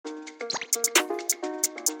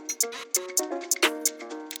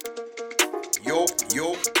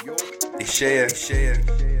Yo, it's Shea,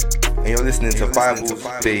 and you're listening to Bibles,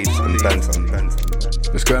 Babes, and Banter.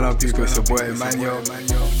 What's going on, people? It's your boy Emmanuel.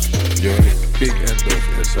 You're on the big end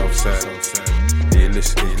of the south side. You're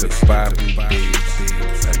listening to Bible,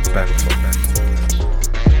 Babes, and Banter.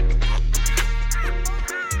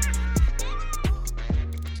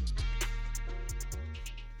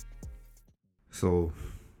 So,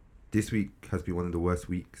 this week has been one of the worst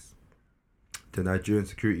weeks. The Nigerian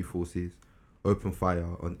security forces opened fire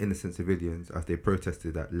on innocent civilians as they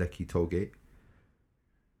protested at Lekki Tollgate.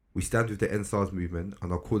 We stand with the NSARS movement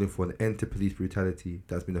and are calling for an end to police brutality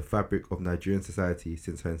that's been a fabric of Nigerian society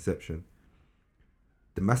since her inception.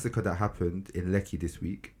 The massacre that happened in Lekki this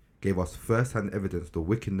week gave us first-hand evidence of the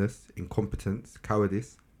wickedness, incompetence,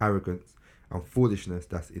 cowardice, arrogance, and foolishness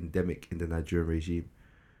that's endemic in the Nigerian regime.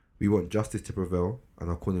 We want justice to prevail and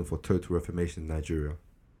are calling for total reformation in Nigeria.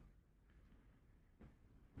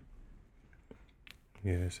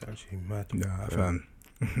 Yeah, it's actually mad. Nah, fam.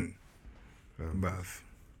 Bruv.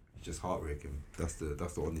 It's just heartbreaking. That's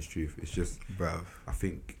the honest truth. It's just, Bruv. I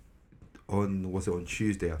think was it on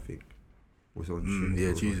Tuesday? I think was it on Tuesday? Yeah,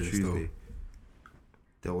 It was on Tuesday still.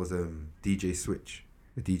 There was DJ Switch,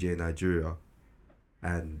 a DJ in Nigeria,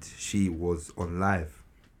 and she was on live.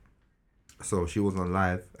 So she was on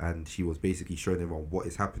live and she was basically showing everyone what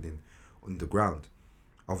is happening on the ground.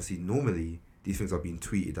 Obviously, normally these things are being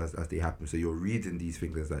tweeted as they happen. So you're reading these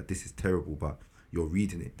things as like, this is terrible, but you're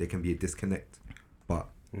reading it. There can be a disconnect. But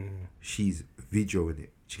she's videoing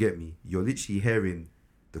it. Do you get me? You're literally hearing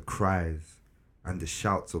the cries and the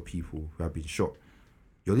shouts of people who have been shot.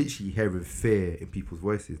 You're literally hearing fear in people's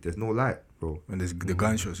voices. There's no light, bro. And there's the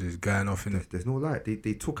gunshots is going off in it. There's no light.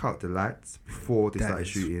 They took out the lights before they started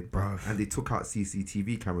shooting. Bruv. And they took out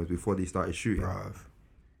CCTV cameras before they started shooting. Bruv.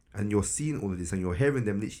 And you're seeing all of this and you're hearing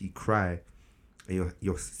them literally cry and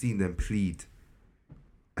you're seeing them plead.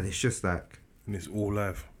 And it's just like, And it's all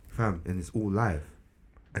live. fam, and it's all live.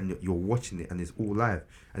 And you're watching it and it's all live.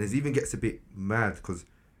 And it even gets a bit mad because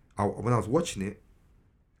when I was watching it,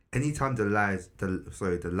 anytime the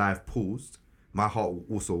live paused, my heart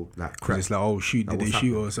also like Because cracked. it's like, oh shoot, did they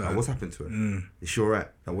shoot or something? Like, what's happened to her? Is she alright?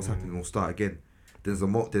 Like, what's happening? We'll start again.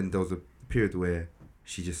 Then there was a period where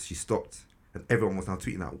she stopped and everyone was now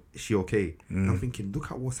tweeting out, is she okay? And I'm thinking,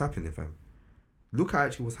 look at what's happening, fam. Look at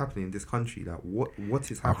actually what's happening in this country. Like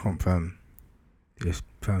what is I happening? can't, fam. Yes,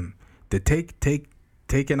 fam. The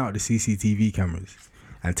taking out the CCTV cameras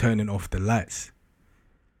and turning off the lights.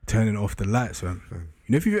 Turning off the lights, fam.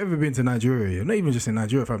 You know, if you've ever been to Nigeria, not even just in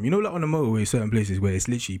Nigeria, fam, you know, like on the motorway, certain places where it's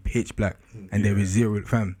literally pitch black and there is zero,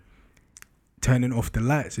 fam. Turning off the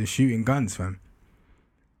lights and shooting guns, fam.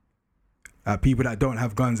 People that don't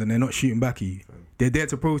have guns and they're not shooting back at you. They're there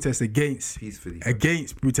to protest Peacefully.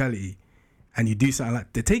 against brutality. And you do something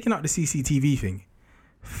like, they're taking out the CCTV thing.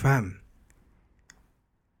 Fam.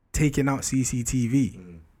 Taking out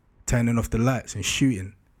CCTV. Turning off the lights and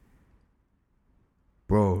shooting.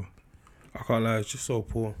 Bro. I can't lie, it's just so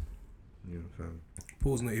poor. Yeah, fam.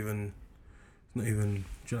 Poor's not even, do you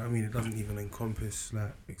know what I mean? It doesn't even encompass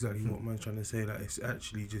like exactly what man's trying to say. Like, it's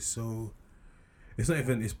actually just so, it's not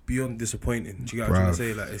even, it's beyond disappointing. Do you get what I'm trying to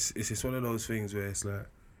say? Like, it's one of those things where it's like,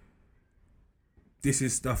 this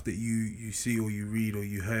is stuff that you see or you read or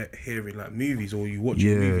you hear in like movies or you watch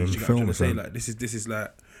in movies. Do you get what I'm trying to say? Like, this is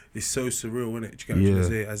like, it's so surreal, isn't it? Do you get what I'm trying to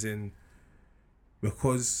say? As in,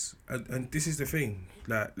 because and this is the thing.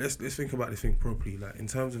 Like, let's think about this thing properly. Like, in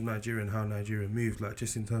terms of Nigeria and how Nigeria moved, like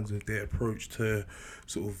just in terms of their approach to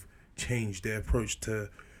sort of change, their approach to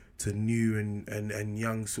new and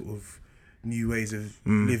young sort of new ways of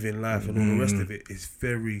living life and all the rest of it is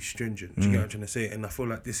very stringent. Do you get what I'm trying to say? And I feel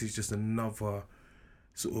like this is just another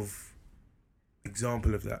sort of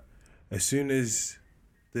example of that. As soon as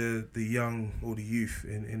the young or the youth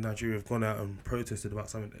in Nigeria have gone out and protested about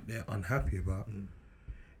something that they're unhappy about,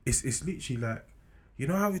 it's literally like, you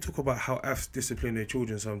know how we talk about how AFs discipline their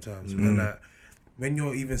children sometimes, and that when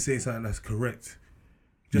you're even saying something that's correct,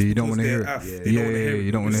 just you don't because want to hear they're it. AF, they don't want to hear it.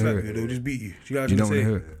 You don't want to hear it. They'll just beat you. Do you know what You I'm don't want to saying?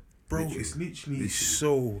 hear it. Bro, it's literally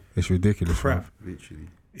so It's ridiculous, crap. bruv. Literally.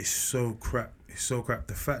 It's so crap. It's so crap.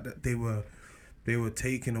 The fact that they were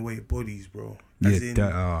taking away bodies, bro. As in,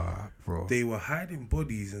 Bro. they were hiding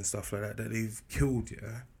bodies and stuff like that they've killed,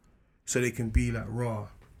 yeah, so they can be like raw.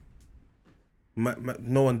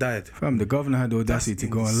 No one died. Fam, the governor had the audacity to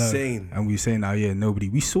go on live, insane. and we were saying, "Oh yeah, nobody."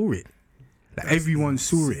 We saw it. Like, everyone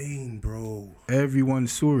saw it. Insane, bro. Everyone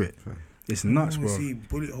saw it. It's nuts, You bro. see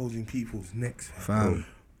bullet holes in people's necks, Fam.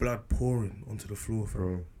 blood pouring onto the floor, fam.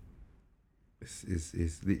 Bro.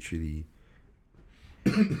 It's literally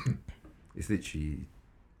it's literally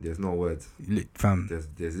there's no words. Fam.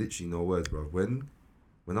 There's literally no words, bro. When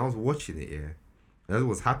when I was watching it, yeah, that's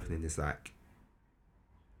what's happening. It's like,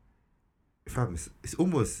 fam, it's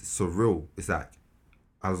almost surreal. It's like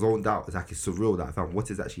I zoned out. It's like it's surreal. That fam, what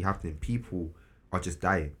is actually happening? People are just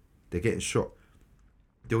dying. They're getting shot.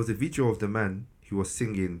 There was a video of the man who was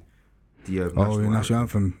singing the national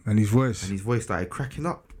anthem, and his voice started cracking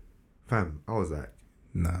up. Fam, I was like,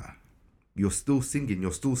 nah. You're still singing.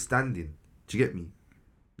 You're still standing. Do you get me?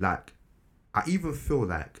 Like, I even feel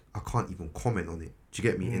like I can't even comment on it. Do you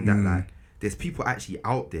get me? In that, like, there's people actually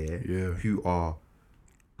out there who are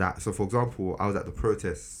that. So, for example, I was at the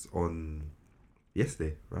protests on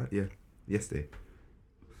yesterday, right? Yeah, yesterday.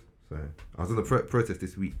 So I was on the protest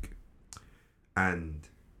this week, and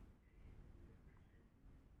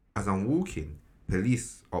as I'm walking,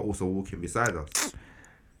 police are also walking beside us,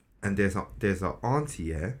 and there's a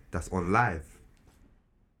auntie that's on live.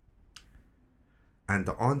 And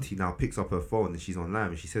the auntie now picks up her phone and she's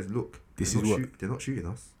online and she says, "Look, they're not shooting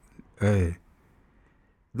us. Hey,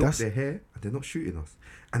 look, they're here and they're not shooting us."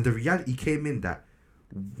 And the reality came in that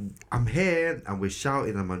I'm here and we're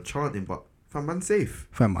shouting and I'm chanting, but fam, I'm safe.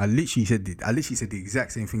 Fam, I literally said the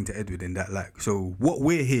exact same thing to Edward in that, like, so what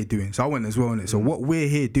we're here doing. So I went as well on it. So what we're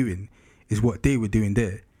here doing is what they were doing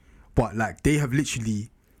there, but like they've literally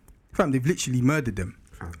murdered them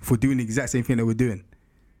for doing the exact same thing they were doing.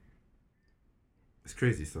 It's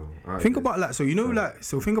crazy. So think about like, so you know, like,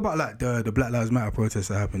 so think about like the Black Lives Matter protests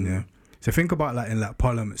that happened there. So think about like in like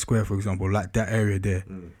Parliament Square, for example, like that area there,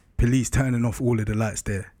 police turning off all of the lights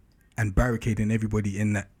there and barricading everybody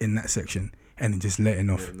in that section and then just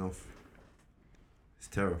letting off. It's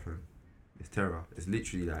terror, fam. It's terror. It's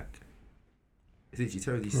literally like, it's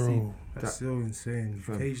literally terror. Bro, that's so insane.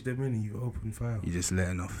 You cage them in and you open fire. You just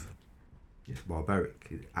letting off. It's barbaric,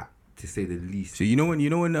 to say the least. So you know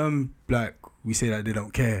when like we say that they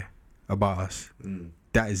don't care about us,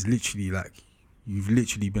 that is literally like, you've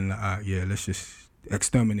literally been like, yeah, let's just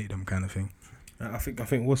exterminate them kind of thing. I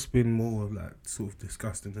think what's been more like sort of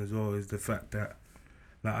disgusting as well is the fact that,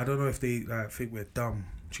 like, I don't know if they like think we're dumb.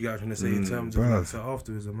 Do you get what I'm trying to say? In terms of like, so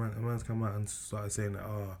afterwards a man's come out and started saying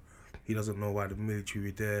that he doesn't know why the military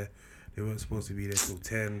were there. They weren't supposed to be there till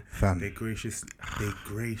 10. Fam. They graciously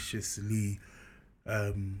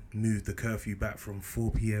moved the curfew back from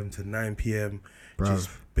 4 p.m. to 9 p.m. Bruv. Just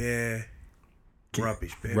bare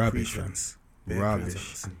rubbish, rubbish.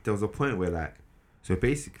 And there was a point where, like, so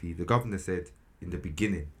basically the governor said in the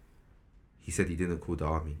beginning, he said he didn't call the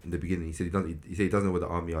army. In the beginning, he said he doesn't know where the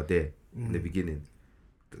army are there. In the beginning,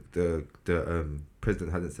 the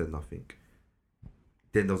president hadn't said nothing.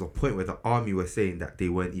 Then there was a point where the army were saying that they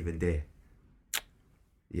weren't even there.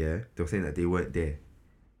 Yeah, they were saying that they weren't there.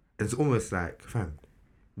 And it's almost like, fam,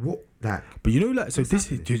 what, like... But you know, like, so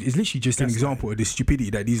this is literally just an example of the stupidity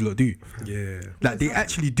that these lot do. Yeah. Like, they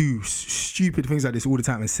actually do stupid things like this all the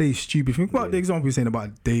time and say stupid things. Think about the example you're saying about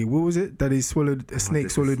what was it? That they swallowed, a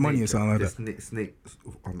snake swallowed money or something like that. Snake,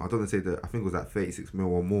 I don't want to say that, I think it was like 36 mil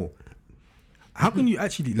or more. How can you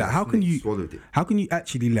actually, like, how can you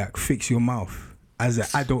actually, like, fix your mouth as an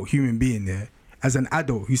adult human being there? As an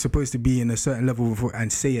adult who's supposed to be in a certain level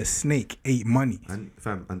and say a snake ate money. And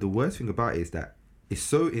fam, and the worst thing about it is that it's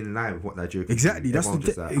so in line with what Nigeria can exactly do.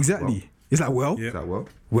 That's like, exactly. Well. It's like, well, yeah. It's like,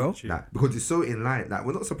 well, like, because it's so in line. Like,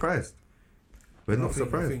 we're not surprised. We're not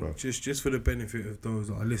surprised, bro. Just for the benefit of those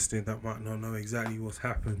that are listening that might not know exactly what's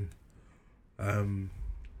happened, and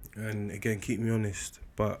again, keep me honest.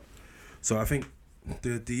 But so I think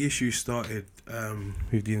the issue started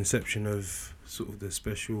with the inception of sort of the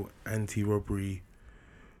special anti-robbery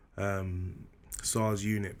SARS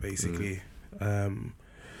unit, basically. The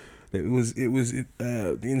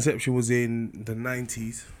inception was in the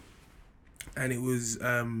 90s, and it was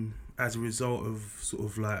as a result of sort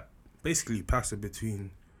of like basically passing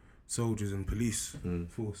between soldiers and police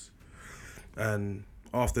force. And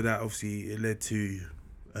after that, obviously, it led to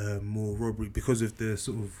more robbery because of the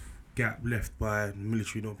sort of gap left by the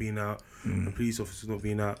military not being out and police officers not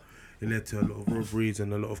being out. It led to a lot of robberies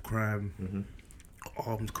and a lot of crime,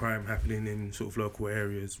 armed crime happening in sort of local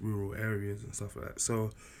areas, rural areas and stuff like that. So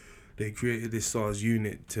they created this SARS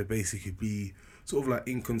unit to basically be sort of like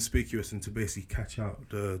inconspicuous and to basically catch out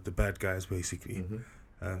the bad guys, basically.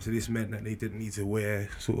 So this meant that they didn't need to wear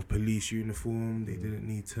sort of police uniform. They didn't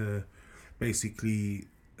need to basically,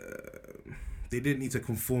 they didn't need to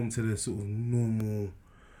conform to the sort of normal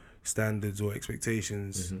standards or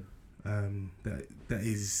expectations that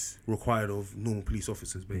is required of normal police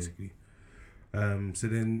officers, basically. So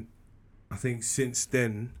then, I think since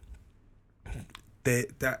then, the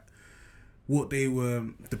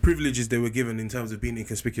privileges they were given in terms of being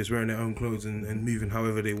inconspicuous, wearing their own clothes and moving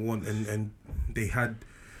however they want, and they had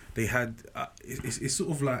they had it's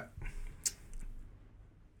sort of like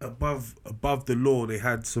above the law. They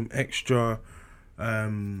had some extra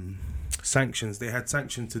sanctions. They had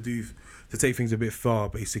sanctions to take things a bit far,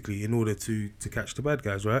 basically, in order to catch the bad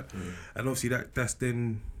guys, right? And obviously that's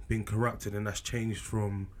then been corrupted, and that's changed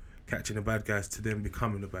from catching the bad guys to them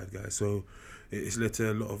becoming the bad guys. So it's led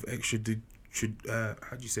to a lot of extrajudicial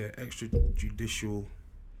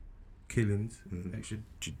killings,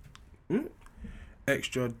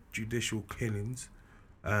 extrajudicial killings.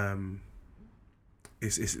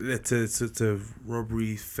 It's led to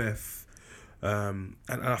robbery, theft, and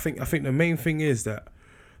I think the main thing is that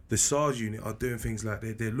the SARS unit are doing things like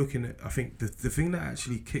they're looking at. I think the thing that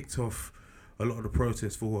actually kicked off a lot of the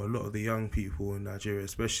protests for a lot of the young people in Nigeria,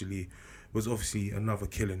 especially, was obviously another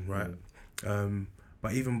killing, right?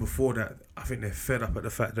 But even before that, I think they're fed up at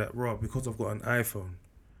the fact that, because I've got an iPhone,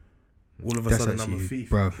 all of a sudden I'm a thief.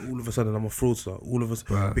 Bruv. All of a sudden I'm a fraudster. All of us,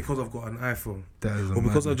 Bruv. because I've got an iPhone, or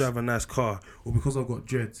because I drive a nice car, or because I've got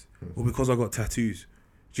dreads, or because I've got tattoos.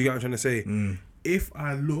 Do you get what I'm trying to say? If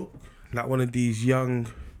I look like one of these young,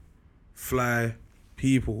 fly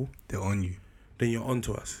people, they're on you. then you're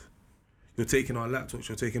onto us. You're taking our laptops,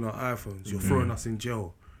 you're taking our iPhones, you're throwing us in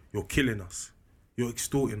jail, you're killing us, you're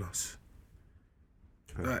extorting us.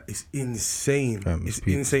 It's insane. It's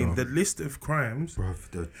insane. The list of crimes, bruv.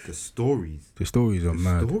 The stories. The stories are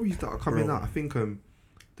mad. Stories that are coming out. I think there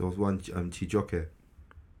was one Chijoke,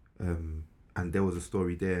 and there was a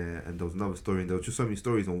story there, and there was another story, and there was just so many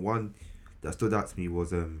stories. And one that stood out to me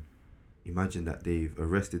was imagine that they've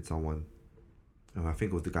arrested someone. I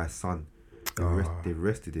think it was the guy's son. They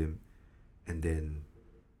arrested him, and then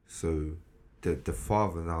so the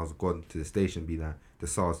father now has gone to the station, be like the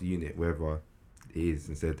SARS unit, wherever it is,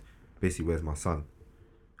 and said, basically, where's my son?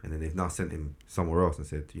 And then they've now sent him somewhere else and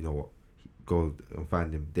said, you know what, go and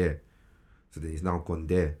find him there. So then he's now gone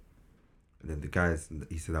there, and then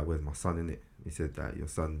he said, that, where's my son, innit? He said that your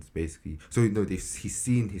son's basically, so he's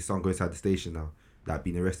seen his son go inside the station now, that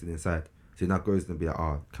been arrested inside. So he now goes and be like,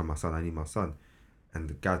 can my son, I need my son. And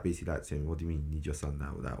the guy's basically like saying, what do you mean you need your son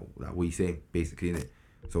now? That what are you saying, basically, innit?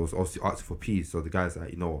 So it's obviously asking for peas. So the guy's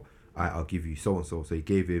like, you know, I'll give you so and so. So he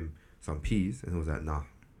gave him some peas, and he was like, nah,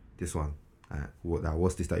 this one,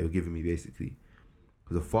 what's this that you're giving me, basically?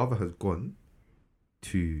 Because the father has gone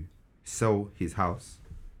to sell his house,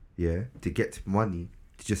 to get money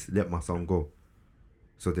to just let my son go.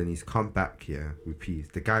 So then he's come back here with peas.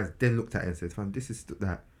 The guy then looked at it and said, fam, this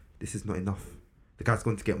is not enough. The guy's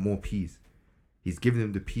going to get more peas. He's giving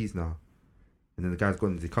him the peas now, and then the guy's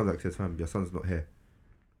gone. He comes back and says, fam, your son's not here.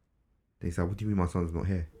 Then he's like, what do you mean my son's not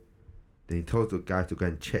here? Then he tells the guy to go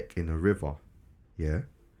and check in a river. Yeah?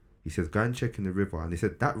 He says, go and check in the river. And they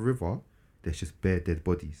said, that river, there's just bare dead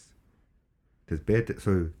bodies. So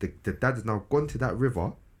the dad has now gone to that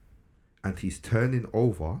river, and he's turning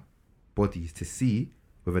over bodies to see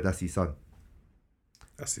whether that's his son.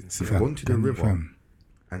 That's insane. He's gone to the river,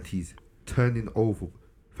 and he's turning over.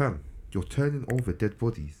 Fam, you're turning over dead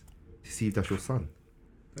bodies to see if that's your son.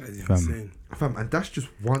 That is insane. Fam, and that's just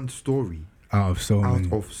one story. Out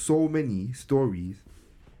of so many stories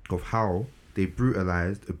of how they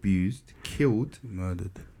brutalized, abused, killed,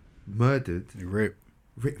 murdered, rape,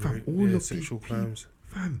 fam, all of sexual these crimes,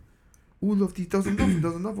 fam, all of these. There's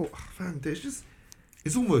another, fam. There's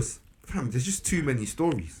just too many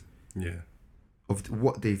stories, of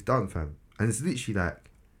what they've done, fam, and it's literally like,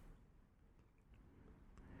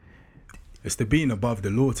 it's the being above the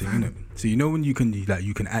law thing, innit? So you know when you can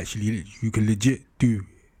legit do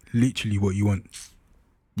literally what you want.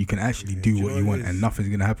 You can actually do what you want, and nothing's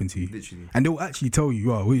gonna happen to you. Literally. And they'll actually tell you,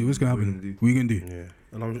 what's gonna happen? What are you gonna do? Yeah,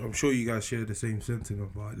 and I'm sure you guys share the same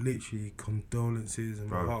sentiment. But literally, condolences, and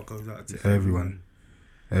my heart goes out to everyone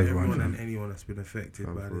and anyone that's been affected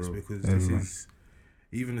by this, because this is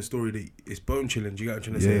even the story that it's bone chilling. Do you get what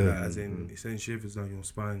I'm trying to say? Like, as in, it sends shivers down your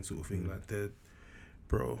spine, sort of thing. Like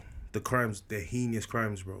the crimes, they're heinous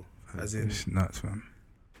crimes, bro. As in, it's nuts, man.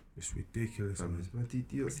 It's ridiculous, man. Do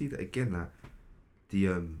you see that again? Like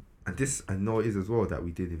and this, I know it is as well, that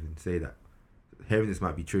we didn't even say that. Hearing this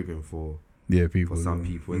might be triggering for people, for some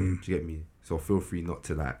people. Do you get me? So feel free not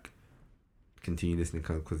to continue listening,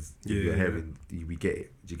 because you're hearing, we get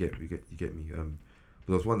it. You get me. But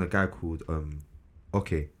there was one, a guy called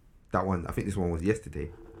okay, that one. I think this one was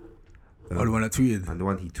yesterday. The one I tweeted, and the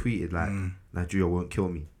one he tweeted like, Nigeria won't kill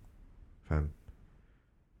me, fam.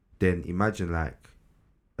 Then imagine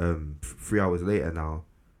 3 hours later now,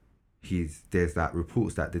 there's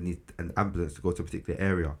reports that they need an ambulance to go to a particular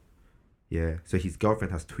area. Yeah, so his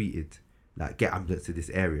girlfriend has tweeted get ambulance to this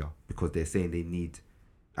area, because they're saying they need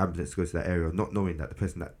ambulance to go to that area, not knowing that the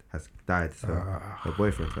person that has died is her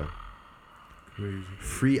boyfriend, fam. Crazy.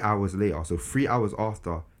 3 hours later, so 3 hours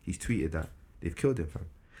after he's tweeted that, they've killed him, fam.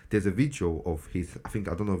 There's a video of his, I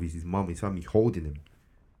don't know if it's his mum, his family holding him,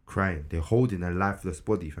 crying. They're holding a lifeless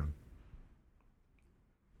body, fam.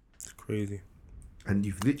 It's crazy. And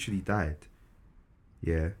you've literally died,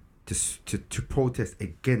 yeah, to protest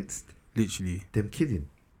against Literally. them killing,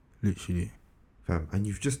 fam. And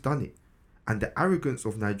you've just done it. And the arrogance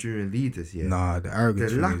of Nigerian leaders, yeah. Nah, the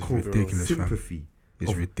arrogance The thing lack is of ridiculous, fam. sympathy.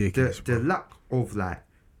 It's ridiculous, The bro. lack of like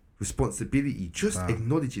responsibility, just Wow.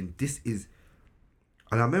 acknowledging this is.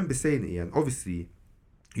 And I remember saying it, yeah, and obviously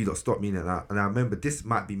you lot stopped me like that. And I remember this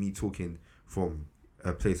might be me talking from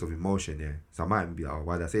a place of emotion, yeah. So I might even be like, oh,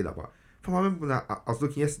 why did I say that? But I remember when I was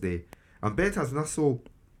looking yesterday, and bare times when I saw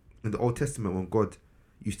in the Old Testament when God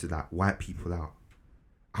used to like wipe people out,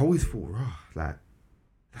 I always thought, rah, like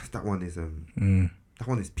that one is that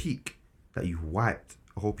one is peak, that you've wiped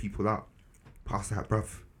a whole people out. Past that,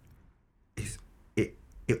 bruv,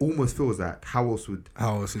 it almost feels like how else would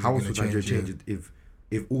Nigeria change it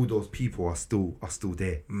if all those people are still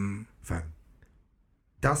there, fam.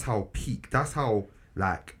 That's how peak. That's how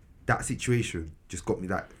like that situation just got me.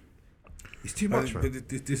 Like it's too much, man. But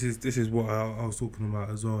this is what I was talking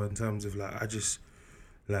about as well in terms of like I just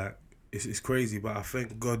like it's crazy, but I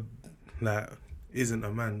thank God like isn't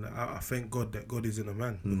a man. Like, I thank God that God isn't a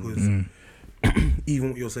man because.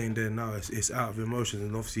 Even what you're saying there now, it's out of emotions,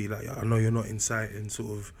 and obviously, like I know you're not inciting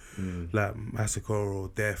sort of like massacre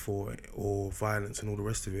or death or violence and all the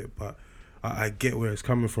rest of it, but I get where it's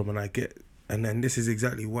coming from, and then this is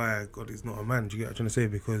exactly why God is not a man. Do you get what I'm trying to say?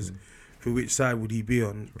 Because for which side would he be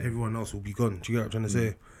on? Everyone else will be gone. Do you get what I'm trying to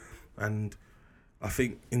say? And I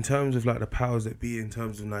think in terms of like the powers that be, in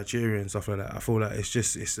terms of Nigeria and stuff like that, I feel like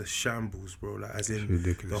it's a shambles, bro. Like as in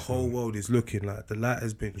the whole world is looking like the light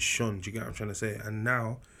has been shone. Do you get what I'm trying to say? And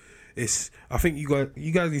now, I think you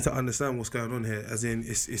guys need to understand what's going on here. As in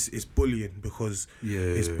it's bullying because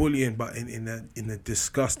it's bullying, but in a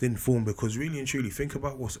disgusting form. Because really and truly, think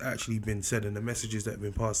about what's actually been said and the messages that have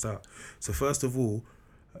been passed out. So first of all,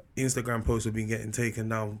 Instagram posts have been getting taken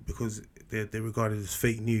down because they're regarded as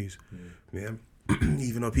fake news. Yeah.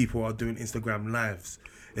 Even though people are doing Instagram lives,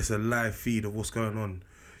 it's a live feed of what's going on.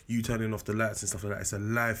 You turning off the lights and stuff like that, it's a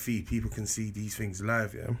live feed. People can see these things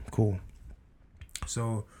live, yeah? Cool.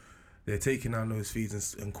 So they're taking down those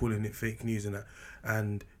feeds and calling it fake news and that.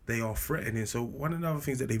 And they are threatening. So one of the other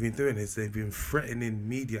things that they've been doing is they've been threatening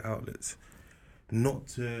media outlets not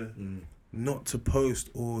to post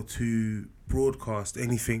or to broadcast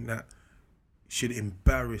anything that should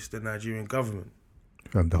embarrass the Nigerian government.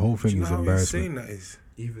 The whole thing is embarrassment. That is?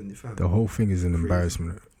 Even the whole thing is an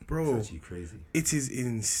embarrassment, bro. It's actually crazy. It is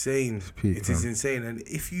insane. It is insane. And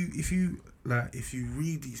if you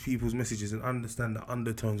read these people's messages and understand the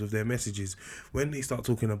undertones of their messages, when they start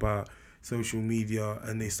talking about social media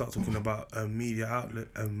and they start talking about media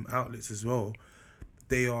outlets as well,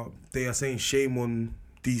 they are saying shame on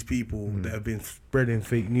these people that have been spreading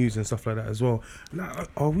fake news and stuff like that as well. Like,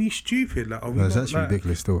 are we stupid? Like, are we? No, it's actually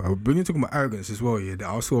ridiculous. Still, when you're talking about arrogance as well, yeah.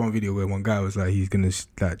 I saw one video where one guy was like, he's gonna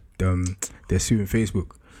they're suing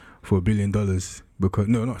Facebook for $1 billion because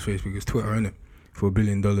not Facebook, it's Twitter, innit? For $1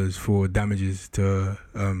 billion for damages to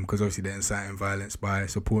because obviously they're inciting violence by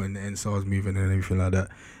supporting the NSARS movement and everything like that,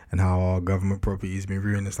 and how our government property has been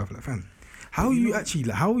ruined and stuff like that. Fam, how are you actually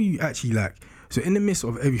like? So in the midst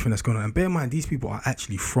of everything that's going on, and bear in mind these people are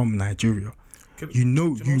actually from Nigeria. You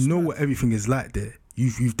know what everything is like there.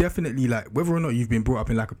 You've definitely, like, whether or not you've been brought up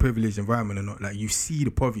in like a privileged environment or not, like you see the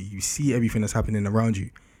poverty, you see everything that's happening around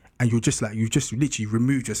you, and you've just literally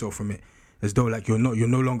removed yourself from it, as though like you're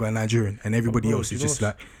no longer a Nigerian, and everybody else is just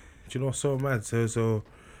like. Do you know what's so mad? So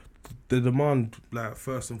the demand, like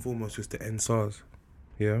first and foremost, was to end SARS.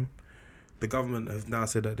 Yeah, the government has now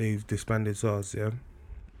said that they've disbanded SARS. Yeah.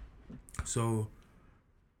 So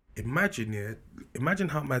imagine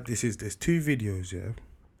how mad this is. There's two videos, yeah.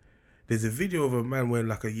 There's a video of a man wearing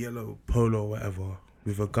like a yellow polo or whatever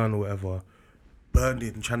with a gun or whatever,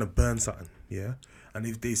 trying to burn something, yeah. And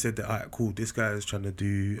if they said that, alright, cool, this guy is trying to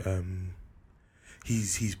do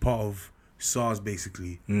he's part of SARS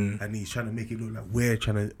basically, and he's trying to make it look like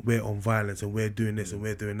we're on violence and we're doing this and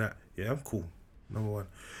we're doing that, yeah, cool. Number one.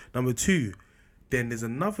 Number two, then there's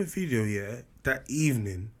another video, yeah, that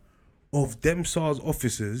evening of them SARS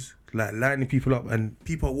officers like lining people up, and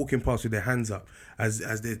people are walking past with their hands up as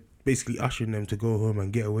they're basically ushering them to go home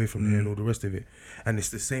and get away from there and all the rest of it. And it's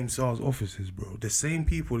the same SARS officers, bro. The same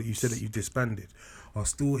people that you said that you disbanded are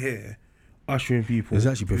still here ushering people. It's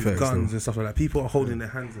actually with pathetic guns still. and stuff like that. People are holding their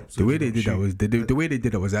hands up. So The way they they did don't that was shoot. the way they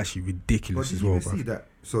did that was actually But ridiculous did as you well, even bro. see that?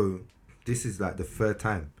 So this is like the third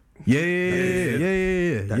time. Yeah,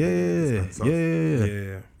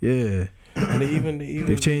 That Yeah. And they even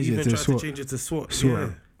They've changed it even to tried SWAT. to change it to SWAT. SWAT. Yeah.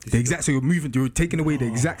 The exact, so you're taking away the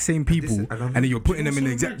exact same people, and I'm and then you're putting them in the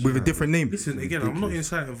so exact imagine with a that. different name. Listen, again, I'm not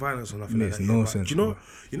inciting violence or nothing Makes like that. no yeah, but sense, Do you know? bro.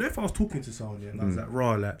 You know, if I was talking to someone, yeah, and I was like,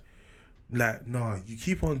 raw, like, nah, you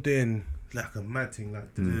keep on doing like a mad thing, like,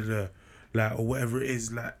 like, or whatever it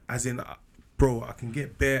is, like, as in, bro, I can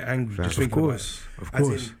get bare angry. Just Of thinking about course, it. of As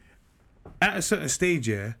course. in, at a certain stage,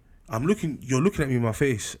 yeah, you're looking at me in my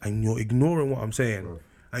face, and you're ignoring what I'm saying, Bro.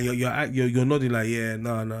 and you're nodding like, yeah,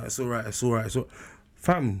 nah, it's all right. So,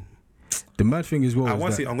 fam, The mad thing as well I is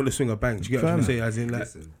want to that say I'm gonna swing a bank. Do you get what I'm Fam. saying? As in, like,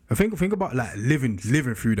 Listen, I think about like living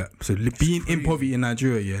through that. So being in poverty in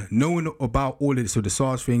Nigeria, yeah, knowing about all of this, so the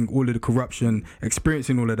SARS thing, all of the corruption,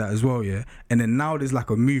 experiencing all of that as well, yeah. And then now there's like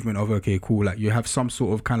a movement of okay, cool, like you have some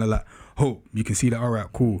sort of kind of like hope. You can see that, all right,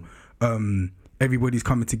 cool. Everybody's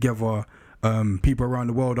coming together. People around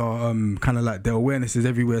the world are kind of like their awareness is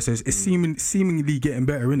everywhere. So it's seemingly getting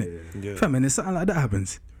better, innit? yeah. Fam, and then something like that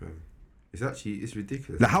happens. it's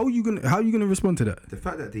ridiculous. Like how are you gonna respond to that? The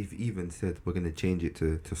fact that they've even said we're gonna change it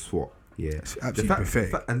to SWAT, yeah, It's absolutely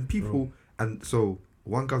pathetic. and people, and so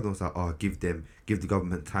one governor was like, oh, give the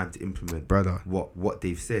government time to implement Brother. what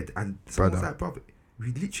they've said, and someone's Brother. like, brother, we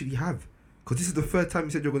literally have, because this is the third time you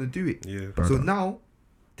said you're gonna do it. Yeah. Brother. So now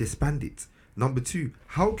disband it. Number two,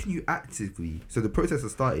 how can you actively? So the protest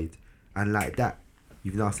has started, and like that,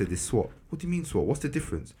 you've now said this SWAT. What do you mean SWAT? What's the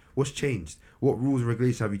difference? What's changed? What rules and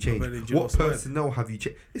regulations have you changed? But then, do you know What what's mad? personnel have you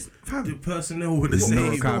changed? It's The fam. personnel were the There's no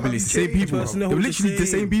same. accountability. It's the same people. Personnel They're were the literally the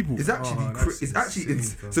same people. It's actually, Oh, that's it's actually,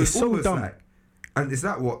 insane, bro. so It's it's so almost dumb. like, and is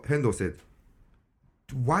that what Hendo said?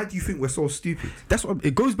 Why do you think we're so stupid? That's what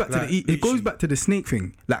it goes back Like, to. It goes literally. back to the snake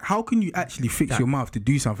thing. Like, how can you actually fix your mouth to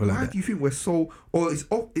do something like Why that? do you think we're so? Or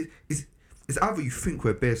it's either you think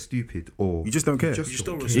we're bare stupid, or You just don't care. You just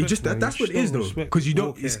don't You respect. just man. that's You what it just is don't though, respect because you or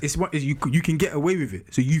don't. care. It's what is you can get away with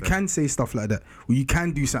it, so you can say stuff like that, or you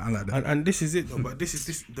can do something like that. And this is it, though, but this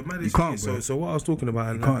the maddest You can't, thing. bro. So what I was talking about,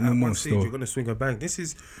 and You can't at no one more stage still. you're gonna swing a bank. This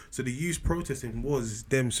is so the youth protesting was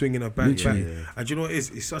them swinging a bang Literally. back. And do you know what it is?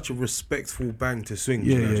 It's such a respectful bang to swing. Yeah,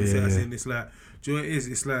 Do you know what I'm yeah, saying? As yeah. in, it's like, do you know what it is?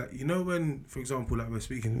 It's like, you know when, for example, like we're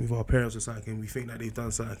speaking with our parents or something, and we think that they've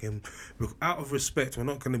done something, and out of respect, we're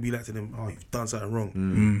not gonna be like to them, oh, you've done something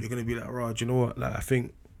wrong. You're gonna be like, right, do you know what? Like, I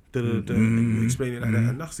think. You explain it like that,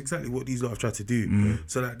 and that's exactly what these lot have tried to do.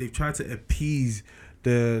 So like they've tried to appease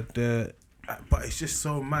the, but it's just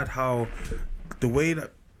so mad how the way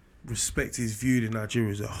that respect is viewed in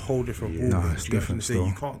Nigeria is a whole different ball. Nah, it's different still.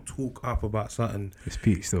 You can't talk up about something It's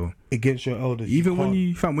peak still. against your elders. Even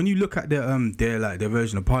when can't. when you look at their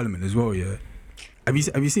version of Parliament as well, yeah. Have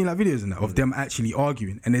you seen like videos and that of them actually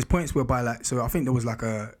arguing? And there's points whereby like, so I think there was like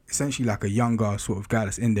essentially like a younger sort of guy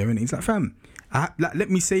that's in there, and he's like, fam, like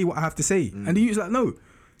let me say what I have to say, and the youth's like, no,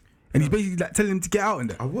 and he's basically like telling him to get out in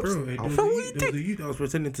there. I watched. Bro, there was a youth that was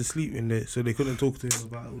pretending to sleep in there, so they couldn't talk to him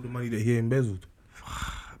about all the money that he embezzled.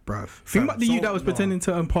 Bruv. Think about the youth that was pretending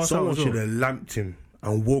to pass out Someone as well. should have lamped him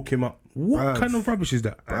and woke him up. What Bruv. kind of rubbish is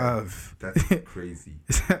that? Bruv. That's crazy.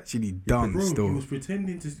 It's actually dumb Bro, still. he was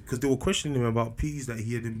pretending to, because they were questioning him about peas that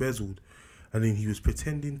he had embezzled, and then he was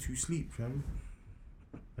pretending to sleep, fam.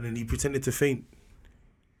 And then he pretended to faint.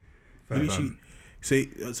 He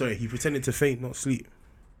literally, he pretended to faint, not sleep.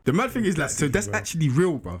 The mad thing is like, so that's actually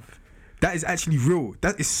real, bruv. That is actually real.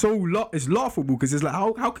 That is so it's laughable because it's like,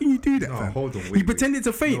 how can you do that? No, fam? hold on, He wait, pretended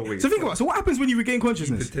to faint. No, wait, so think stop. about it. So what happens when you regain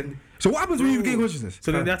consciousness? pretend- So what happens when you regain consciousness?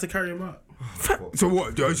 So then they had to carry him out. So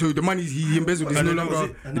what? So the money he embezzled is And no then that was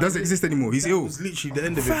longer. it. And It that doesn't was exist anymore. He's That ill. was literally the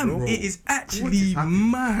end of Fam, it, bro. it is What actually is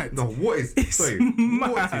happening? mad. No, what is? It's sorry,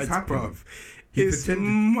 mad, what is happening? bruv. He It's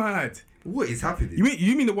pretended. mad. What is happening?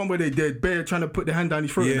 You mean the one where they're bare trying to put their hand down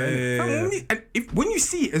his throat? Yeah, and yeah, fam, yeah. when you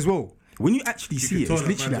see it as well, when you actually see it, can it's tell that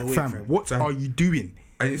literally like, man's fam, awake, fam. what Fam. are you doing?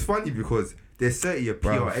 And it's funny because there's certainly a PR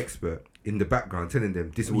Bruv. expert in the background telling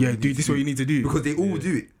them this is what Yeah, you dude, need this is to what you need to do. because they all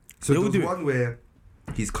do it. So They all there was do it. one where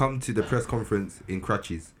he's come to the press conference in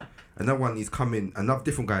crutches. Another one he's coming. Another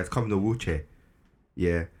different guy has come in a wheelchair.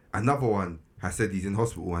 Yeah. Another one has said he's in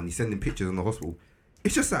hospital and he's sending pictures on the hospital.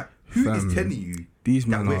 It's just like who is Fam, telling you These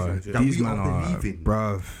that men we are believing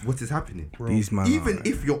bruv. what is happening? These men Even are.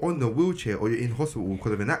 if you're on the wheelchair or you're in hospital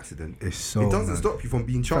because of an accident, It's so. it doesn't mad. stop you from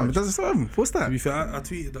being Fam, it charged. doesn't stop him. What's To that? be fair, I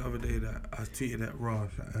tweeted the other day that Raj,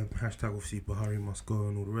 hashtag obviously Buhari must go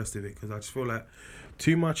and all the rest of it, because I just feel like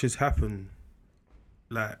too much has happened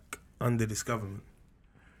like under this government.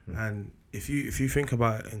 And if you think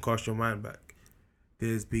about it and cast your mind back,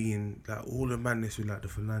 there's been like all the madness with like the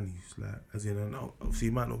Fulanis, like as in, and obviously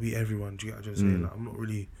it might not be everyone. Do you get what I'm saying? Like, I'm not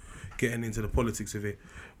really getting into the politics of it,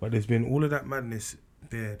 but there's been all of that madness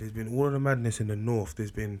there. There's been all of the madness in the north. There's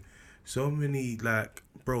been so many, like,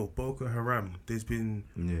 bro, Boko Haram. There's been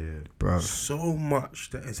so much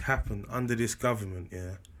that has happened under this government,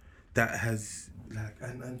 that has like,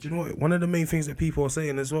 and do you know what? One of the main things that people are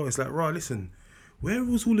saying as well is like, right, listen. Where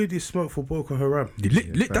was all of this smoke for Boko Haram?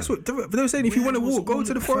 That's what they were saying. If you want to walk, go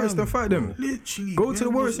to the forest and fight them. Literally, go to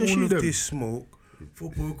the forest and shoot them. This smoke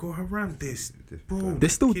for Boko Haram. Bro, they're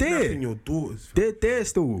still there. Your daughters. They're there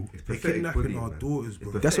still. They're kidnapping our daughters,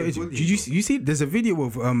 bro. That's what it is. You see, there's a video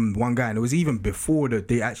of one guy, and it was even before that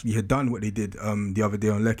they actually had done what they did the other day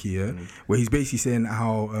on Lekki, where he's basically saying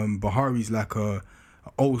how Buhari's like a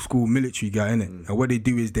old school military guy, innit? And what they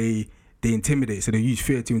do is they intimidate, so they use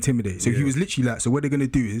fear to intimidate. So he was literally like, so what they're gonna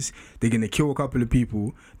do is they're gonna kill a couple of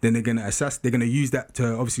people, then they're gonna they're gonna use that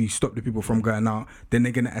to obviously stop the people from going out. Then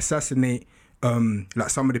they're gonna assassinate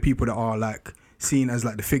like some of the people that are like seen as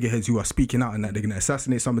like the figureheads who are speaking out, and that they're gonna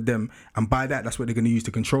assassinate some of them, and by that's what they're gonna use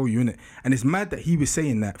to control you, innit? And it's mad that he was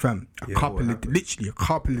saying that, fam, literally a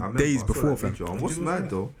couple of days before, fam. And what's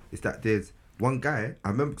mad though is that there's one guy, I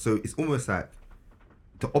remember, so it's almost like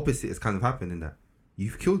the opposite has kind of happened in that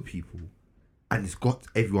you've killed people and it's got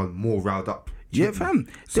everyone more riled up. Yeah, fam.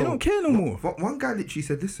 They don't care no more. One guy literally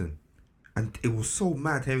said, listen, and it was so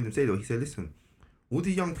mad hearing him say though, he said, listen, all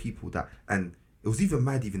the young people that, and it was even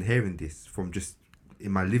mad even hearing this from just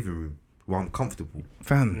in my living room where I'm comfortable.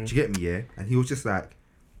 Fam. Do you get me, yeah? And he was just like,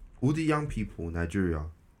 all the young people in Nigeria,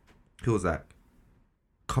 he was like,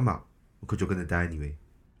 come out because you're going to die anyway.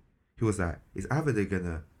 He was like, it's either they're going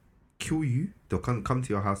to kill you, they'll come to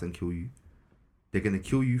your house and kill you, they're going to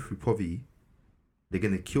kill you through poverty, they're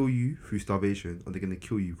going to kill you through starvation, or they're going to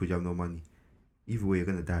kill you because you have no money. Either way, you're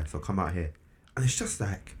going to die, so come out here. And it's just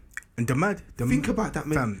like... And think about that,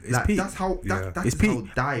 man. Fam, like, that's how... That's how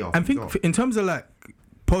dire. And think, in terms of like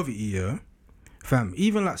poverty, fam,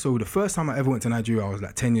 even like, so the first time I ever went to Nigeria, I was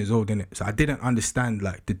like 10 years old, innit? So I didn't understand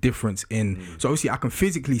like the difference in... So obviously I can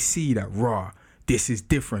physically see that, this is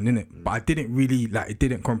different, innit? But I didn't really, like, it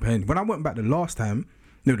didn't comprehend. When I went back the last time,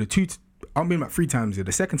 I've been back 3 times here.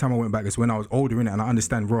 The second time I went back is when I was older, innit? And I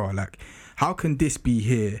understand, like, how can this be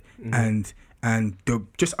here? And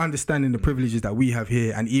just understanding the privileges that we have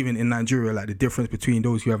here, and even in Nigeria, like the difference between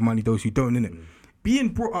those who have money, those who don't, innit? Being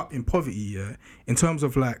brought up in poverty, in terms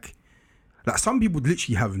of like some people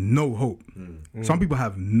literally have no hope. Some people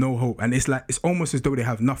have no hope, and it's like, it's almost as though they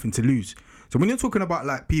have nothing to lose. So when you're talking about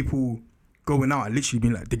like people going out and literally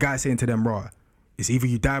being like, the guy saying to them, it's either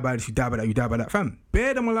you die by this, you die by that, you die by that, fam.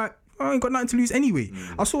 Bare them are like, I ain't got nothing to lose anyway.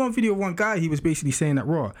 I saw one video of one guy, he was basically saying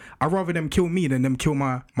that, I'd rather them kill me than them kill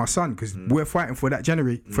my son, because we're fighting for that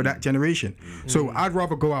generation. So I'd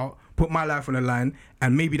rather go out, put my life on the line,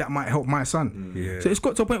 and maybe that might help my son. So it's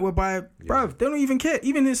got to a point whereby, bruv, they don't even care.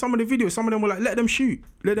 Even in some of the videos, some of them were like, let them shoot.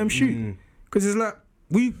 Because it's like,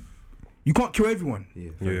 you can't kill everyone.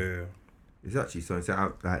 It's actually so,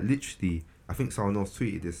 like, literally, I think someone else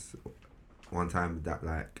tweeted this one time that,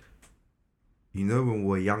 like, you know, when we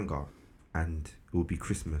were younger and it would be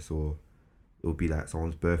Christmas or it would be like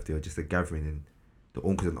someone's birthday or just a gathering, and the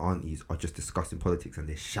uncles and aunties are just discussing politics and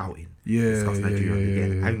they're shouting, discussing Nigeria, and they're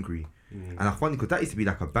getting angry. And I find, because that used to be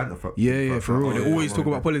like a banter for for real. They always talk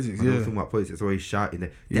about politics. They always talk about politics, always shouting.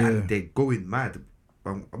 They're going mad.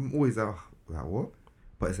 I'm always like, what?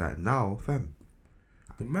 But it's like, now, fam.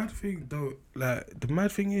 The mad thing though, like, the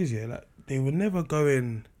mad thing is, like, they were never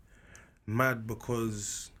going mad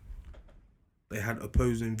because they had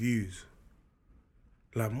opposing views.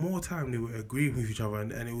 Like, more time they were agreeing with each other,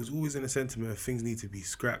 and it was always in a sentiment of things need to be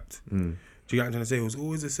scrapped. Do you get what I'm trying to say? It was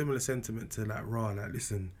always a similar sentiment to like, like,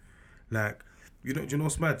 listen, like, do you know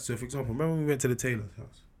what's mad? So for example, remember when we went to the tailor's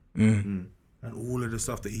house and all of the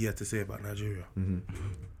stuff that he had to say about Nigeria?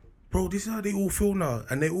 Bro, this is how they all feel now,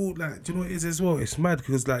 and they all, like, do you know what it is as well? It's mad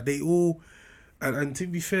because, like, they all, and to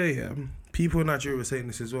be fair, people in Nigeria were saying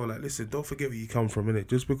this as well, like, listen, don't forget where you come from, innit?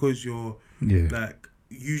 Just because you're, like,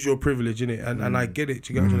 use your privilege, innit? And I get it,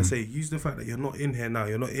 you get what I'm trying to say? Use the fact that you're not in here now,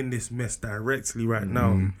 you're not in this mess directly right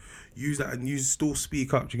now. Use that, and you still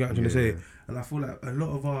speak up, do you get what I'm trying to say? And I feel like a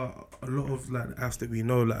lot of like us that we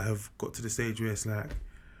know, like, have got to the stage where it's like,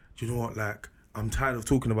 do you know what, like, I'm tired of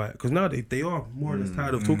talking about it, because now they are more or less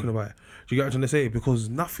tired of talking about it. Do you get what I'm trying to say? Because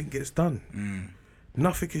nothing gets done.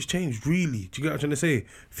 Nothing has changed, really. Do you get what I'm trying to say?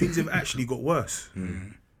 Things have actually got worse. Do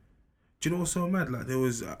you know what's so mad? Like, there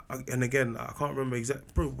was, and again, I can't remember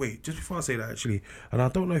exact. Bro, wait, just before I say that, actually, and I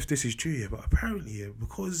don't know if this is true, but apparently,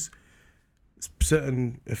 because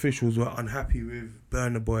certain officials were unhappy with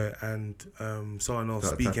Burna Boy and someone else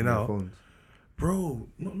Start speaking attacking their out. phones. Bro,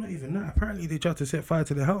 not even that. Apparently they tried to set fire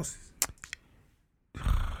to their houses. Do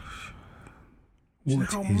you know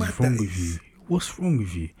What how is mad wrong that with is? you? What's wrong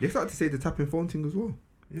with you? They started to say the tapping phone thing as well.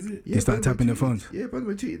 Is it? Yeah, They started Burna Boy tapping their tweeted- phones? Yeah, Burna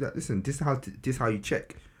Boy tweeted that. Listen, this is how you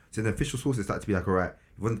check. So the official sources start to be like, all right,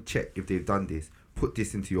 you want to check if they've done this, put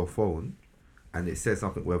this into your phone, and it says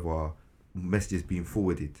something whether messages being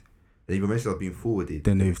forwarded. And if your messages are being forwarded,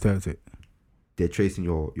 Then they've tapped it. they're tracing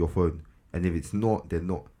your phone. And if it's not, they're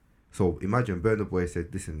not. So imagine Burna Boy said,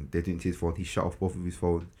 listen, they're doing it to his phone. He shut off both of his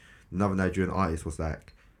phones. Another Nigerian artist was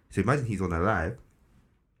like, so imagine he's on a live,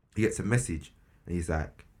 he gets a message, and he's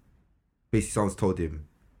like, basically someone's told him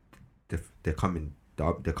they're coming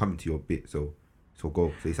to your bit, so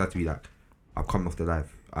go. So he's had to be like, I'm coming off the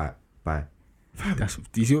live. Alright, bye. That's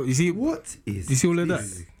you see What is you see all of that?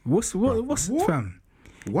 this? What's What? fam?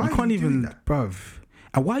 Why You are can't doing even, that? bruv.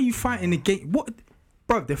 And why are you fighting against what,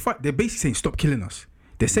 bruv? They're basically saying stop killing us.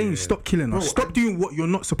 They're saying stop killing us. Bro, Stop doing what you're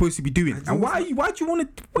not supposed to be doing. And And why do you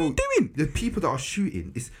want to? What are you doing? The people that are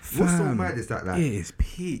shooting, what's so Fam, mad is that like it is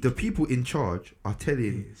peak. the people in charge are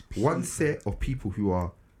telling one set of people who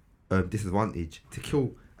are disadvantaged to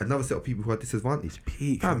kill another set of people who are disadvantaged.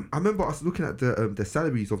 Peak. Fam, I remember us looking at the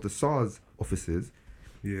salaries of the SARS officers.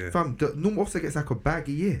 Yeah. Fam, the normal officer gets like a bag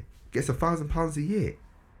a year, gets £1,000 a year.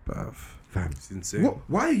 Bruv. Fam, It's insane. what?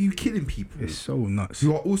 Why are you killing people It's so nuts.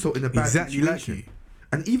 who are also in a bad Exactly like situation? you.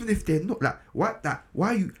 And even if they're not, like, why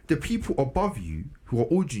are you? The people above you who are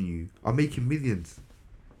ordering you are making millions.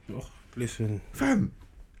 Oh, listen. Fam,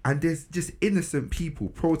 and there's just innocent people,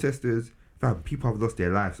 protesters. Fam, people have lost their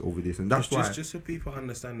lives over this, and that's why. Just so people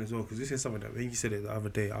understand as well, because this is something that when you said it the other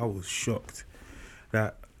day, I was shocked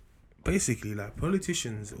that basically like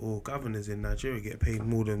politicians or governors in Nigeria get paid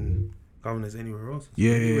more than governors anywhere else.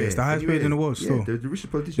 Yeah, Anywhere, it's the highest paid in the world. Yeah, Still, the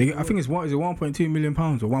richest politicians. they get, I think it's what is it, 1.2 million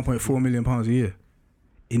pounds or 1.4 million pounds a year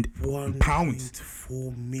in pounds.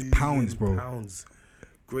 1.4 million Pounds, bro. Pounds.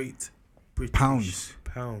 Great British Pounds.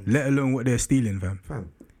 Pounds. Let alone what they're stealing, fam.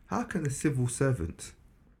 Fam, how can a civil servant,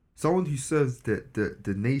 someone who serves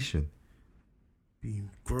the nation, Be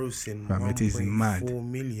grossing Fam, it is mad. 1.4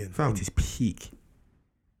 million. fam, It is peak.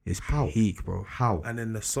 It's How? peak, bro. how? And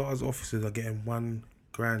then the SARS officers are getting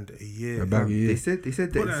 $1,000 a year. A bag a year. They said Put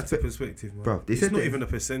that that into perspective, man. Bruv, they it's said not that- even a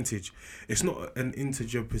percentage. It's not an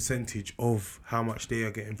integer percentage of how much they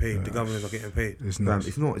are getting paid. The governors are getting paid. It's fam, nuts.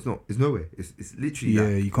 it's nowhere. It's literally Yeah,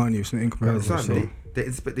 like, you can't even. It's not in comparison. fam,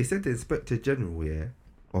 So. they said the inspector general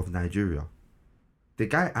of Nigeria, the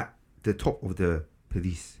guy at the top of the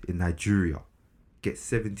police in Nigeria, gets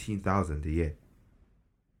 17,000 a year.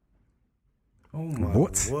 Oh my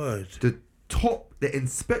What? word! The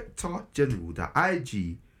inspector general, the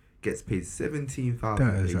IG, gets paid 17,000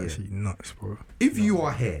 That a is year. actually nuts, bro. If you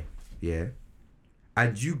are here,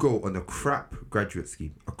 and you go on a crap graduate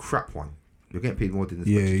scheme, a crap one, you're getting paid more than the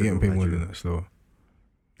Yeah, inspector you're getting general paid of more than Nigeria. that, so.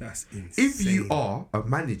 That's insane. If you are a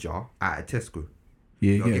manager at a Tesco,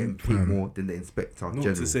 Yeah, you're yeah. getting paid more than the inspector Not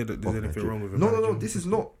general. to say that there's of anything Nigeria. wrong with a No, manager. this is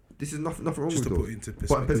not. This is nothing wrong Just with to those. put into But,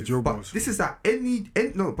 perspective. but this is at any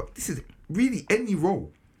no. But this is really any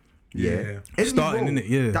role. Yeah. Any Starting, role innit?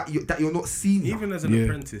 Yeah. that you're not senior. Even as an Yeah.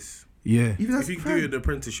 apprentice, Yeah. Even if as you fam. do an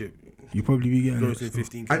apprenticeship, You probably be getting goes it, to so.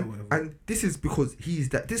 15K or whatever. And this is because he's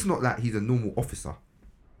that. This is not like he's a normal officer.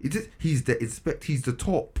 He's the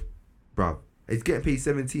top, bruv. He's getting paid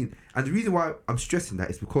 17. And the reason why I'm stressing that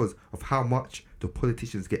is because of how much the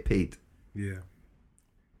politicians get paid. Yeah.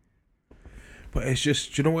 But it's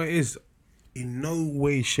just, do you know what it is? In no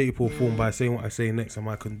way, shape, or form by saying what I say next am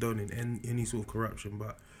I condoning any sort of corruption.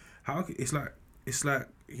 But it's like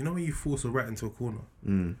you know when you force a rat into a corner,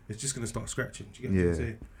 it's just gonna start scratching. Do you get what I'm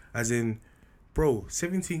saying? As in, bro,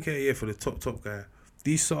 17K a year for the top guy.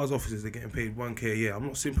 These SARS officers are getting paid 1K a year. I'm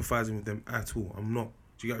not sympathizing with them at all. I'm not.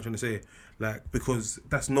 Do you get what I'm trying to say? Like, because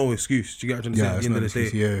that's no excuse. Do you get what I'm trying to say? At the end of the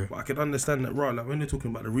day, Yeah. but I can understand that, right? Like when they're talking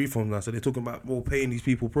about the reforms now, so they're talking about paying these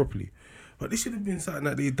people properly. But this should have been something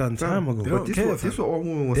that they'd done time ago. They But don't this care, what fam. one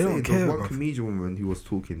woman was They saying. don't There was care, one bruv. comedian woman who was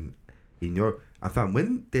talking in Europe. And fam,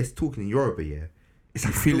 when they're talking in Yoruba, it's You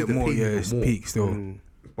like feel still it they're more, paying yeah, you it's more. peak still.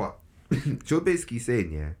 But she's basically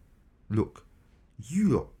saying, look, you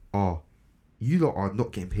lot are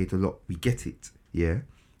not getting paid a lot. We get it,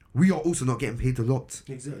 We are also not getting paid a lot.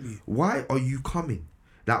 Exactly. Why are you coming?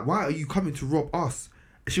 Like, why are you coming to rob us?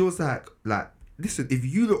 She was like, listen, if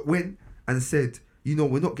you lot went and said,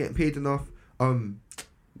 we're not getting paid enough,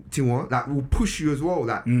 like, we'll push you as well.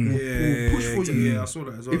 Like, we'll push for you. Yeah, I saw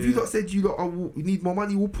that as well. If you lot said you lot need more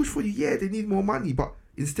money, we'll push for you. Yeah, they need more money, but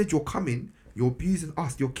instead you're coming, you're abusing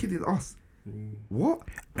us, you're killing us. What?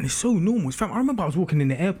 And it's so normal. Fam, I remember I was walking in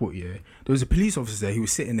the airport, yeah. There was a police officer there. He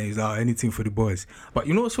was sitting there. He was like, anything for the boys. But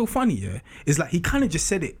you know what's so funny, yeah? It's like he kind of just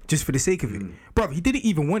said it just for the sake of it. Bro, he didn't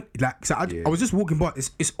even want, like, so I was just walking by.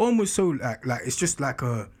 It's almost so, like it's just like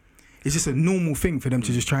it's just a normal thing for them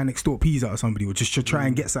to just try and extort peas out of somebody or just to try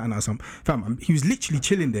and get something out of some. Fam, he was literally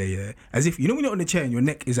chilling there, yeah. As if, you know when you're on the chair and your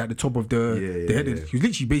neck is at the top of the head. Yeah. He was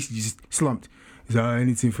literally basically just slumped. He's like,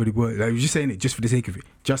 anything for the boys. Like, he was just saying it just for the sake of it.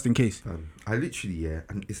 Just in case. I literally,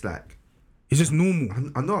 and it's like, it's just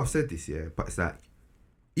normal. I know I've said this, but it's like,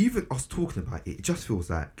 even us talking about it, it just feels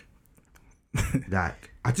like,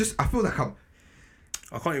 I feel like I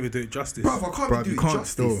can't even do it justice. Bruv, I can't even do it justice.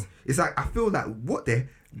 Still. It's like, I feel like,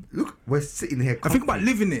 look, we're sitting here comfy. I think about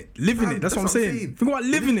living it. That's what I'm saying. Think about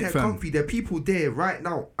living it, fam. Comfy. There are people there right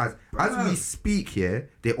now. As we speak,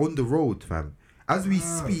 they're on the road, fam. As we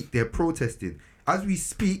speak, they're protesting. As we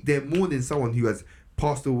speak, they're mourning someone who has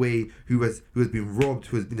passed away, who has been robbed,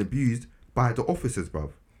 who has been abused by the officers,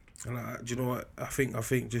 bruv. And do you know what? I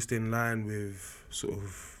think just in line with sort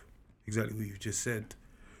of exactly what you've just said,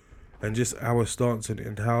 and just our stance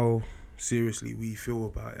and how seriously we feel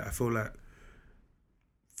about it. I feel like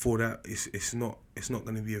for that, it's not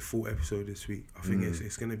going to be a full episode this week. I think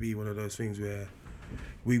it's going to be one of those things where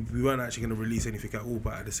we weren't actually going to release anything at all,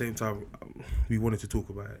 but at the same time, we wanted to talk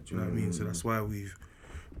about it. Do you know what I mean? So that's why we've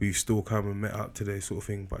still come and met up today, sort of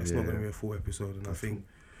thing. But it's not going to be a full episode, and I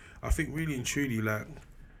think really and truly, like,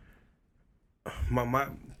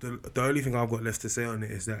 the only thing I've got left to say on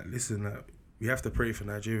it is that, listen, like, we have to pray for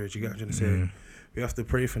Nigeria. Do you get what I'm trying to say? We have to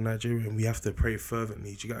pray for Nigeria, and we have to pray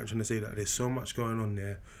fervently. Do you get what I'm trying to say? That there's so much going on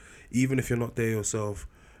there. Even if you're not there yourself,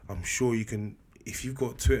 I'm sure you can. If you've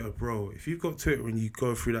got Twitter, bro, and you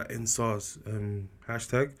go through that NSARS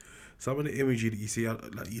hashtag, some of the imagery that you see,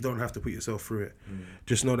 like, you don't have to put yourself through it.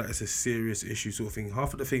 Just know that it's a serious issue, sort of thing.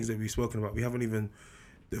 Half of the things that we've spoken about, we haven't even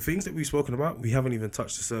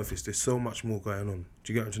touched the surface. There's so much more going on.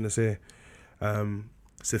 Do you get what I'm trying to say?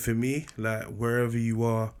 So for me, like, wherever you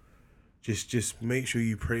are, just make sure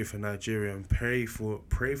you pray for Nigeria and pray for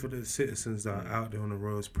the citizens that are out there on the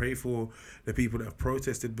roads. Pray for the people that have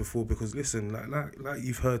protested before, because listen, like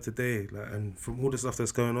you've heard today, like, and from all the stuff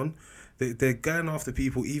that's going on, they're going after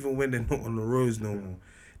people even when they're not on the roads no more.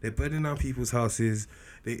 They're burning down people's houses.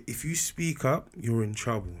 If you speak up, you're in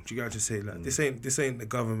trouble. Do you get what I'm trying to say? Like, this ain't the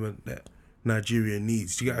government that Nigeria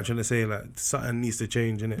needs. Do you get what I'm trying to say? Like, something needs to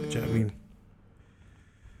change, innit? Do you know what I mean?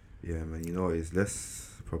 Yeah, man. You know what it is? Let's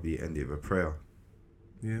probably end it with a prayer.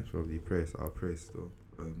 Yeah. It's probably prayer. So I'll pray still.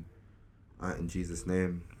 In Jesus'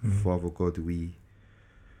 name, Father God, we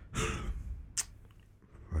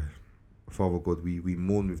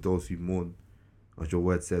mourn with those who mourn. As your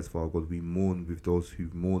word says, Father God, we mourn with those who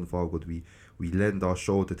mourn, Father God. We lend our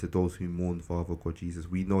shoulder to those who mourn, Father God Jesus.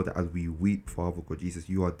 We know that as we weep, Father God Jesus,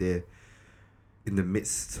 you are there in the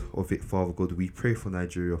midst of it, Father God. We pray for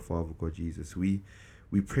Nigeria, Father God Jesus. We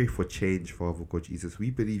pray for change, Father God Jesus.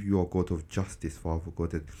 We believe you are God of justice, Father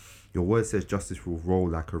God. And your word says justice will roll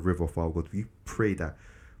like a river, Father God. We pray that,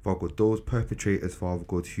 Father God, those perpetrators, Father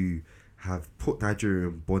God, who have put Nigeria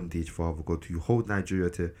in bondage, Father God, who hold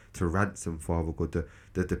Nigeria to ransom, Father God,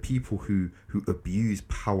 the people who abuse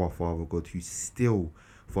power, Father God, who steal,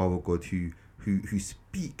 Father God, who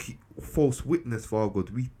speak false witness, Father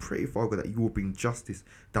God. We pray, Father God, that you will bring justice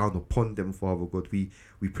down upon them, Father God. We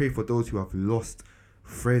pray for those who have lost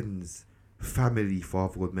friends, family,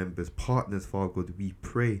 Father God, members, partners, Father God. We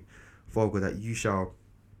pray, Father God, that you shall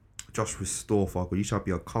just restore, Father God. You shall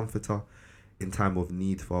be a comforter in time of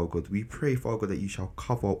need, Father God. We pray, Father God, that you shall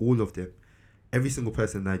cover all of them, every single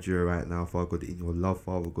person in Nigeria right now, Father God, in your love,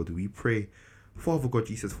 Father God. We pray, Father God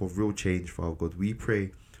Jesus, for real change, Father God. We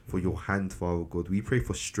pray for your hand, Father God. We pray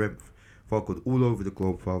for strength, Father God, all over the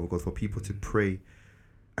globe, Father God, for people to pray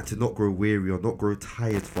and to not grow weary or not grow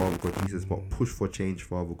tired, Father God Jesus, but push for change,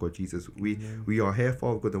 Father God Jesus. We are here,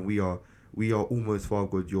 Father God, and we are almost, Father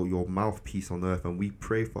God, your mouthpiece on earth, and we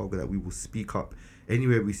pray, Father God, that we will speak up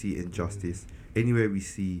anywhere we see injustice, anywhere we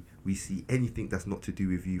see anything that's not to do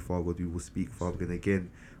with you, Father God, we will speak, Father God. And again,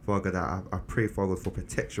 Father God, I pray, Father God, for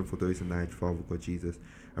protection for those in Nigeria, Father God Jesus.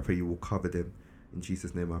 I pray you will cover them. In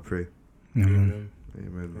Jesus' name I pray. Amen.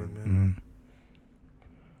 Amen.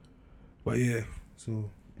 But yeah, so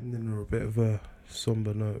ending on a bit of a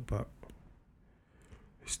somber note, but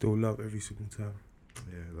still love every single time.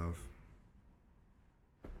 Yeah, love.